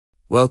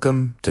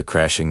Welcome to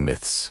Crashing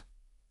Myths.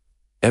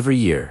 Every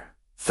year,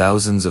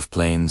 thousands of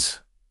planes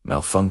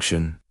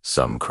malfunction,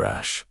 some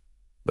crash.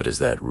 But is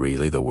that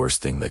really the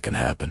worst thing that can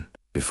happen?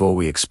 Before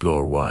we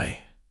explore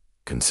why,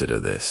 consider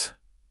this.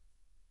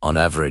 On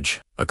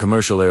average, a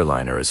commercial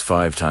airliner is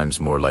 5 times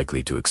more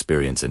likely to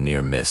experience a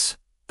near miss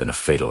than a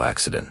fatal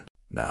accident.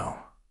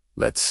 Now,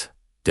 let's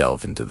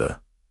delve into the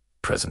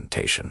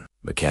presentation.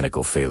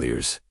 Mechanical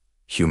failures,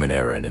 human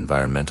error, and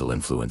environmental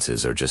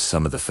influences are just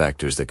some of the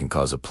factors that can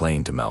cause a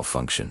plane to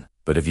malfunction.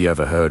 But have you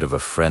ever heard of a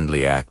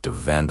friendly act of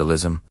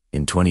vandalism?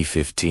 In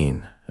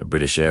 2015, a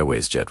British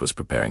Airways jet was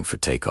preparing for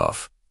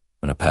takeoff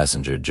when a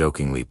passenger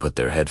jokingly put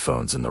their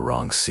headphones in the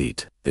wrong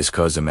seat. This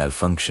caused a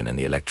malfunction in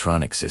the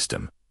electronic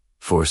system,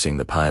 forcing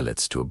the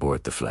pilots to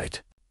abort the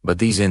flight. But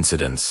these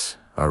incidents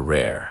are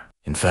rare.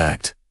 In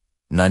fact,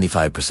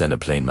 95% of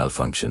plane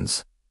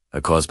malfunctions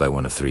are caused by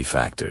one of 3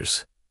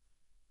 factors: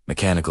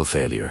 mechanical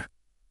failure,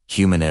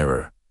 human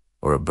error,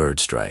 or a bird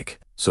strike.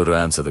 So to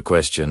answer the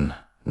question,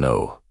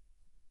 no.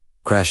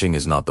 Crashing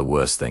is not the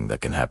worst thing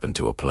that can happen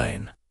to a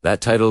plane. That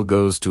title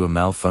goes to a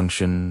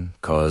malfunction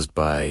caused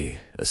by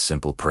a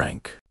simple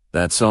prank.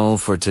 That's all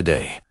for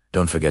today.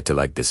 Don't forget to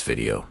like this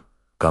video,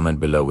 comment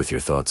below with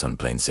your thoughts on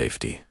plane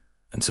safety,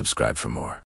 and subscribe for more.